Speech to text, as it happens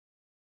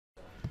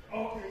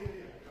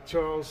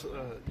Charles,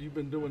 you've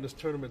been doing this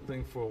tournament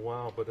thing for a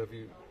while, but have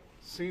you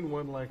seen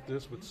one like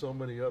this with so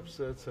many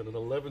upsets and an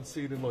 11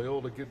 seed in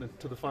Loyola getting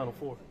into the Final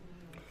Four?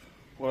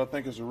 Well, I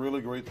think it's a really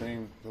great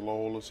thing that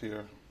Loyola's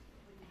here.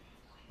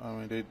 I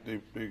mean, they're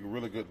a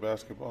really good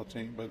basketball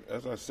team. But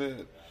as I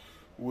said,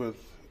 with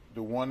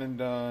the one and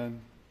done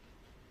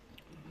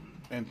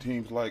and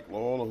teams like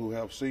Loyola who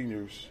have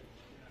seniors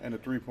and the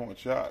three-point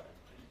shot,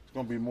 it's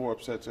going to be more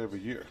upsets every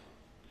year.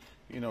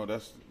 You know,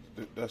 that's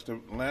the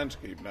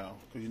landscape now.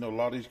 Because, you know, a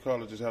lot of these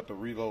colleges have to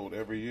reload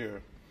every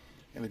year.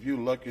 And if you're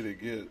lucky to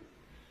get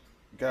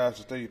guys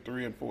to stay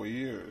 3 and 4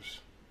 years,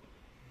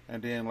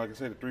 and then, like I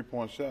said, the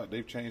three-point shot,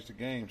 they've changed the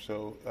game.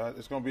 So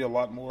it's going to be a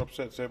lot more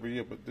upsets every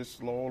year. But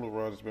this Loyola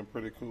run has been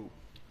pretty cool.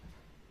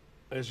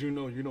 As you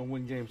know, you don't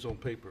win games on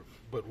paper.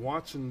 But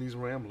watching these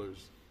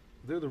Ramblers,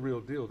 they're the real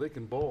deal. They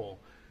can ball.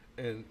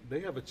 And they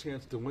have a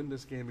chance to win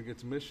this game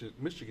against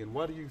Michigan.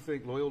 Why do you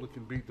think Loyola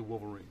can beat the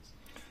Wolverines?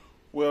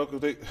 Well,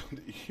 because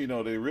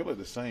they're really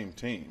the same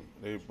team.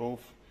 They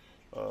both,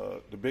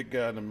 the big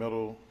guy in the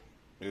middle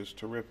is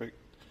terrific,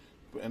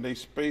 and they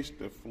spaced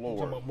the floor. You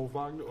talking about Mo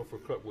Wagner or for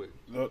Krutwig?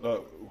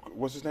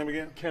 What's his name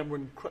again?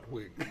 Cameron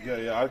Krutwig.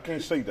 Yeah, I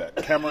can't say that.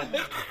 Cameron,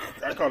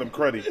 I call him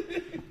Cruddy.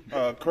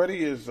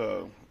 Cruddy is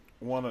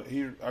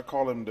I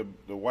call him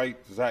the white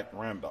Zach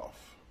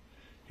Randolph.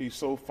 He's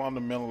so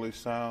fundamentally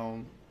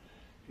sound.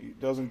 He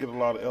doesn't get a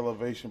lot of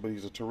elevation, but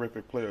he's a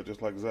terrific player,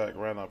 just like Zach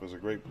Randolph is a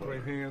great player.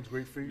 Great hands,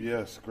 great feet.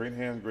 Yes, great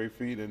hands, great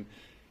feet. And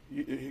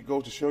it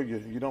goes to show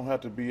you don't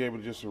have to be able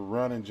to just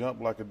run and jump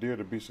like a deer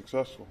to be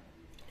successful.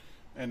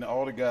 And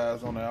all the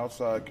guys on the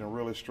outside can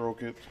really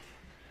stroke it,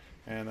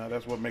 and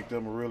that's what makes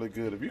them really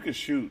good. If you can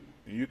shoot,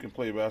 you can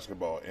play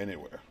basketball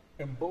anywhere.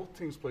 And both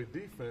teams play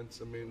defense.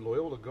 I mean,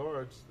 Loyola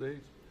guards, they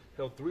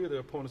held 3 of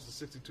their opponents to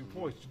 62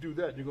 points. You do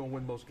that, you're going to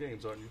win most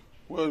games, aren't you?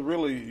 Well,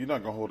 really, you're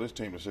not going to hold this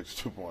team to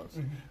 62 points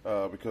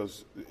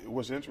because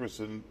what's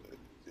interesting,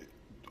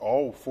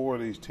 all 4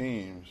 of these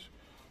teams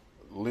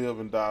live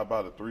and die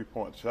by the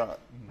three-point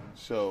shot.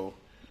 So,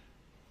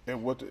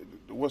 and what's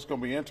going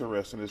to be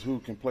interesting is who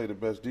can play the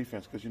best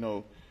defense because, you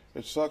know,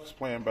 it sucks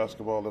playing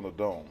basketball in a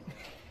dome.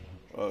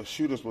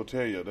 Shooters will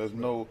tell you there's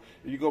no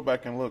 – you go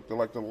back and look,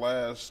 like the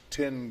last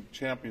 10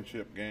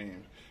 championship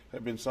games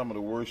have been some of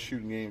the worst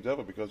shooting games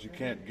ever because you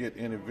can't get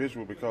any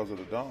visual because of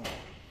the dome.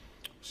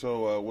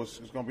 So it's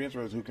going to be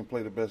interesting who can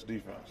play the best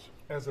defense.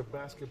 As a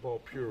basketball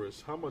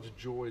purist, how much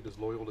joy does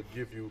Loyola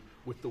give you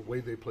with the way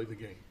they play the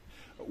game?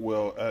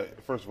 Well,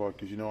 first of all,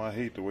 because, you know, I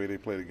hate the way they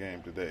play the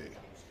game today.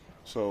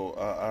 So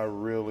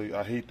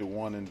I hate the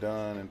one and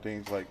done and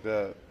things like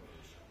that.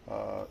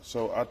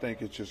 So I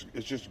think it's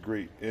just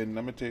great. And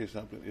let me tell you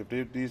something.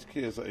 If these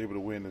kids are able to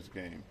win this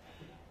game,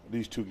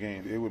 these 2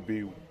 games, it would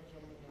be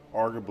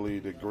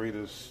arguably the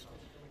greatest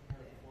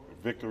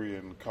victory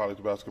in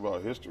college basketball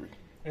history.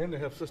 And they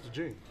have Sister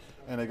Jean.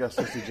 And they got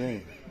Sister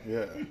Jean,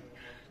 yeah.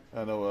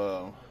 I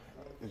know,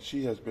 and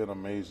she has been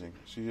amazing.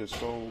 She is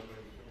so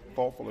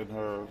thoughtful in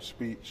her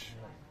speech.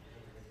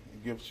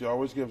 She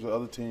always gives the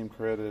other team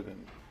credit,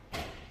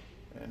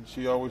 and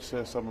she always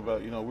says something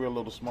about, you know, we're a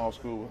little small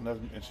school,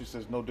 and she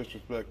says no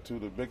disrespect to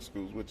the big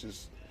schools, which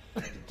is,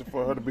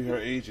 for her to be her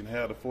age and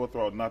have the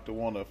forethought not to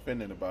want to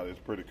offend anybody is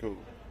pretty cool.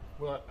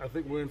 Well, I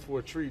think we're in for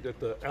a treat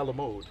at the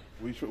Alamo.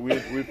 We're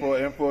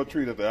in for a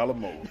treat at the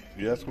Alamo.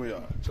 Yes, we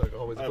are. Chuck,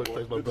 always a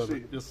pleasure, my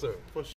brother. Yes, sir.